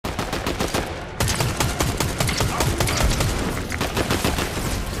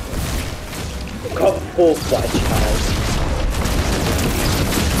Oh, what a child.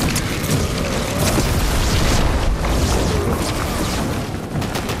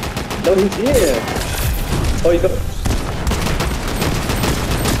 No, he's here. Oh, you got...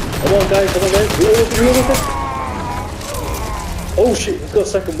 Come on, guys, come on, guys. Oh, shit, he's got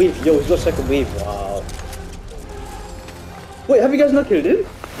second wave. Yo, he's got second wave. Wow. Wait, have you guys not killed him?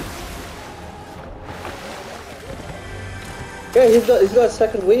 Yeah, he's got a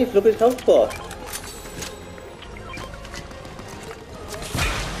second wave. Look at his health bar.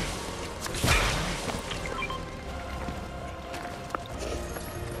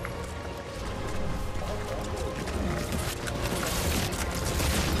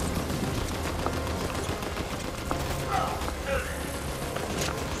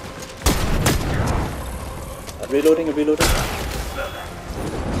 I'm reloading.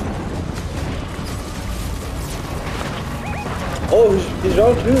 Oh, he's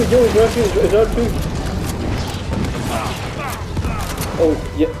round 2. Yo, he's round 2. Oh,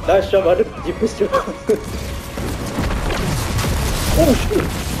 yeah, nice job, Adam. You missed him. Oh, shit.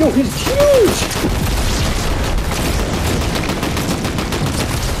 Yo, he's huge.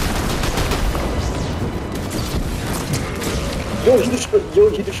 Yo,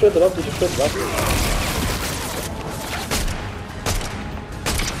 he just shot the left.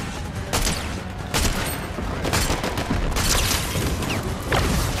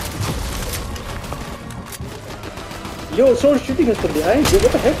 Yo, someone's shooting us from behind. Yo,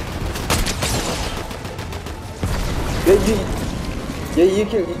 what the heck?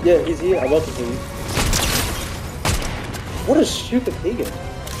 Yeah, he's here. I'm about to kill you. What a stupid pagan.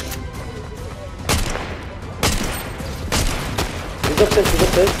 He's upstairs.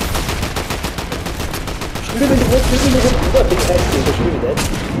 Shoot him in the head. You got a big head, so shoot him in the head.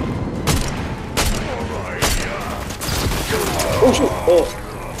 Oh, shoot.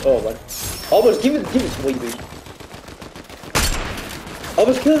 Oh, man. Almost, give it. Wait, dude. I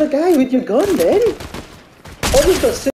was killing a guy with your gun, man. I just got